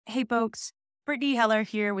Hey folks, Brittany Heller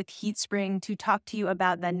here with HeatSpring to talk to you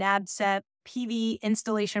about the NABCEP PV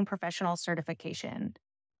Installation Professional certification.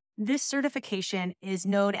 This certification is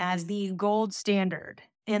known as the gold standard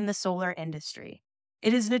in the solar industry.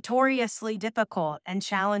 It is notoriously difficult and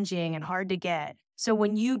challenging and hard to get. So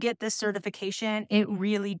when you get this certification, it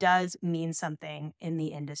really does mean something in the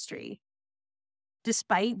industry.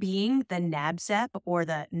 Despite being the NABCEP or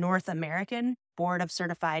the North American Board of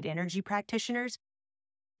Certified Energy Practitioners,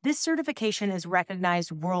 this certification is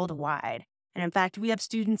recognized worldwide. And in fact, we have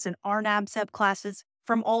students in our NABCEP classes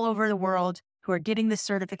from all over the world who are getting this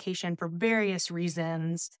certification for various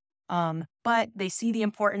reasons. But they see the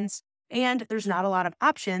importance, and there's not a lot of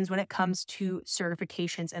options when it comes to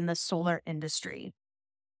certifications in the solar industry.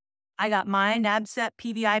 I got my NABCEP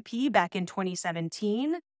PVIP back in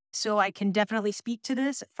 2017, so I can definitely speak to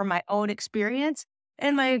this from my own experience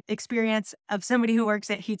and my experience of somebody who works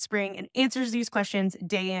at HeatSpring and answers these questions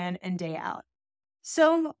day in and day out.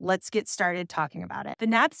 So let's get started talking about it. The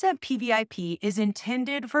NABCEP PVIP is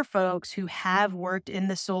intended for folks who have worked in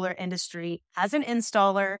the solar industry as an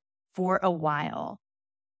installer for a while.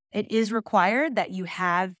 It is required that you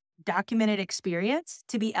have documented experience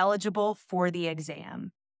to be eligible for the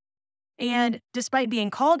exam. And despite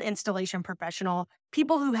being called installation professional,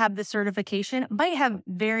 people who have the certification might have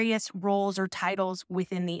various roles or titles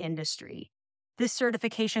within the industry. This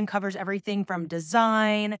certification covers everything from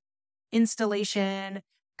design, installation,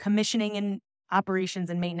 commissioning, and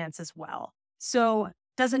operations and maintenance as well. So it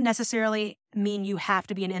doesn't necessarily mean you have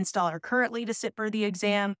to be an installer currently to sit for the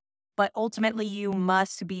exam, but ultimately you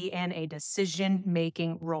must be in a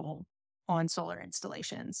decision-making role on solar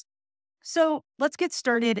installations. So let's get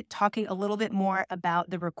started talking a little bit more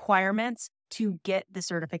about the requirements to get the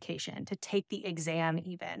certification, to take the exam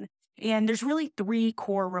even. And there's really three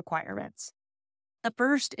core requirements. The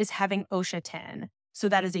first is having OSHA 10. So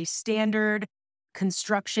that is a standard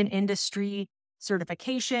construction industry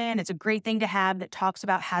certification. It's a great thing to have that talks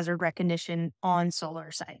about hazard recognition on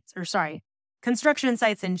solar sites, construction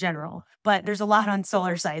sites in general, but there's a lot on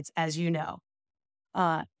solar sites, as you know.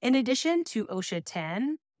 In addition to OSHA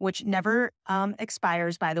 10, which never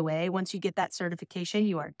expires, by the way. Once you get that certification,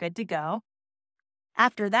 you are good to go.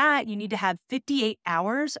 After that, you need to have 58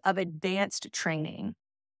 hours of advanced training.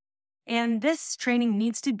 And this training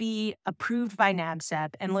needs to be approved by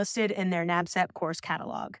NABCEP and listed in their NABCEP course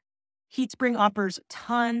catalog. HeatSpring offers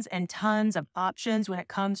tons and tons of options when it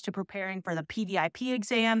comes to preparing for the PVIP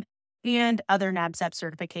exam and other NABCEP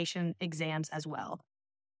certification exams as well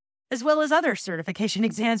as other certification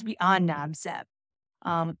exams beyond NABCEP.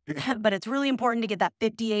 But it's really important to get that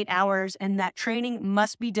 58 hours, and that training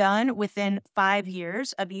must be done within 5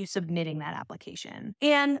 years of you submitting that application.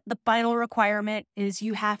 And the final requirement is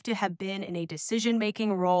you have to have been in a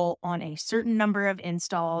decision-making role on a certain number of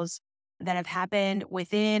installs that have happened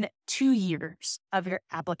within 2 years of your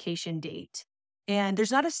application date. And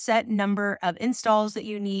there's not a set number of installs that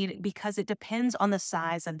you need because it depends on the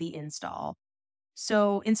size of the install.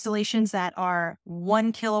 So installations that are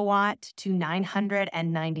 1 kilowatt to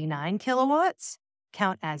 999 kilowatts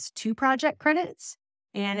count as 2 project credits.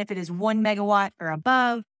 And if it is 1 megawatt or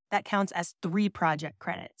above, that counts as 3 project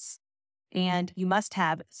credits. And you must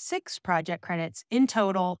have 6 project credits in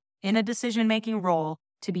total in a decision-making role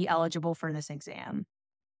to be eligible for this exam.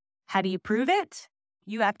 How do you prove it?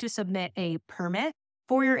 You have to submit a permit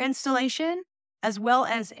for your installation as well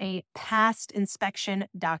as a past inspection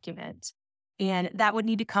document. And that would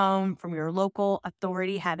need to come from your local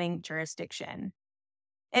authority having jurisdiction.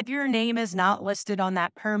 If your name is not listed on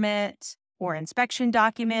that permit or inspection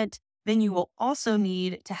document, then you will also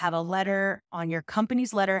need to have a letter on your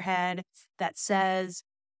company's letterhead that says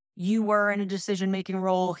you were in a decision-making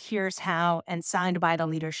role, here's how, and signed by the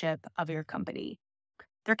leadership of your company.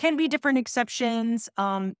 There can be different exceptions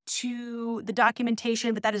to the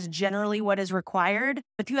documentation, but that is generally what is required.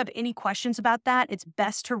 If you have any questions about that, it's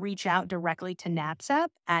best to reach out directly to NABCEP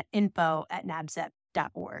at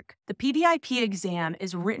info@nabcep.org. The PVIP exam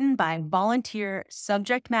is written by volunteer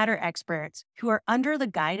subject matter experts who are under the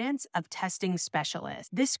guidance of testing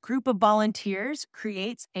specialists. This group of volunteers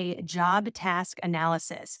creates a job task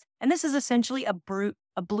analysis, and this is essentially a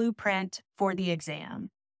blueprint for the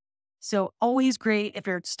exam. So always great if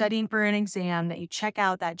you're studying for an exam that you check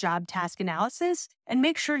out that job task analysis and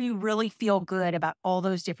make sure you really feel good about all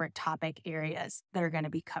those different topic areas that are going to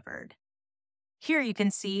be covered. Here you can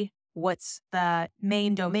see what's the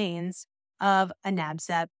main domains of a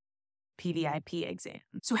NABCEP PVIP exam.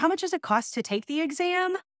 So how much does it cost to take the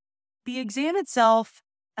exam? The exam itself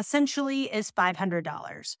essentially is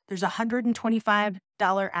 $500. There's a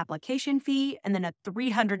 $125 application fee and then a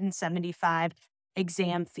 $375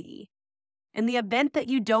 exam fee. In the event that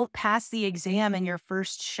you don't pass the exam in your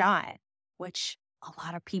first shot, which a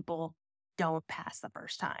lot of people don't pass the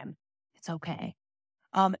first time, it's okay.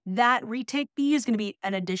 That retake fee is going to be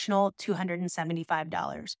an additional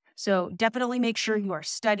 $275. So definitely make sure you are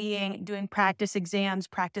studying, doing practice exams,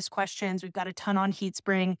 practice questions. We've got a ton on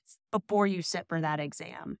HeatSpring before you sit for that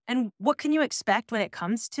exam. And what can you expect when it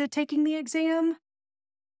comes to taking the exam?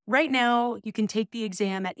 Right now, you can take the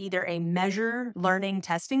exam at either a Measure Learning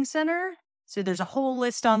Testing Center. So there's a whole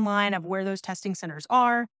list online of where those testing centers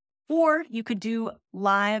are, or you could do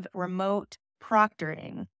live remote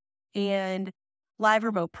proctoring. And live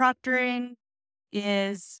remote proctoring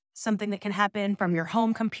is something that can happen from your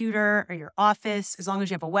home computer or your office as long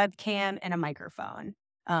as you have a webcam and a microphone.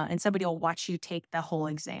 And somebody will watch you take the whole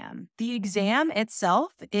exam. The exam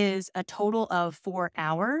itself is a total of 4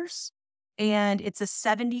 hours, and it's a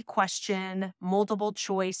 70-question multiple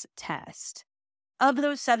choice test. Of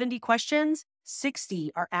those 70 questions,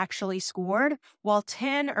 60 are actually scored, while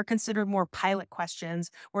 10 are considered more pilot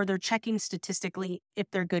questions, where they're checking statistically if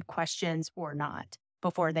they're good questions or not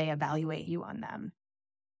before they evaluate you on them.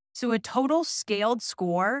 So a total scaled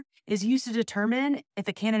score is used to determine if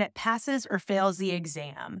a candidate passes or fails the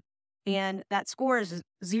exam. And that score is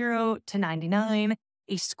 0 to 99.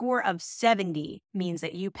 A score of 70 means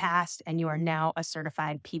that you passed and you are now a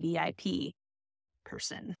certified PVIP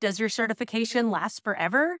person. Does your certification last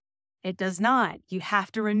forever? It does not. You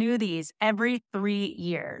have to renew these every 3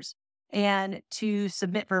 years. And to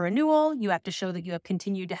submit for renewal, you have to show that you have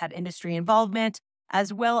continued to have industry involvement,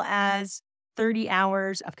 as well as 30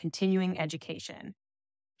 hours of continuing education.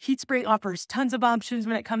 HeatSpring offers tons of options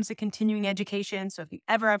when it comes to continuing education. So if you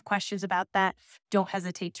ever have questions about that, don't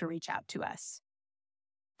hesitate to reach out to us.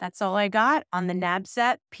 That's all I got on the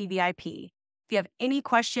NABCEP PVIP. If you have any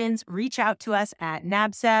questions, reach out to us at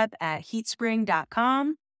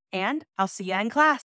nabcep@heatspring.com, and I'll see you in class.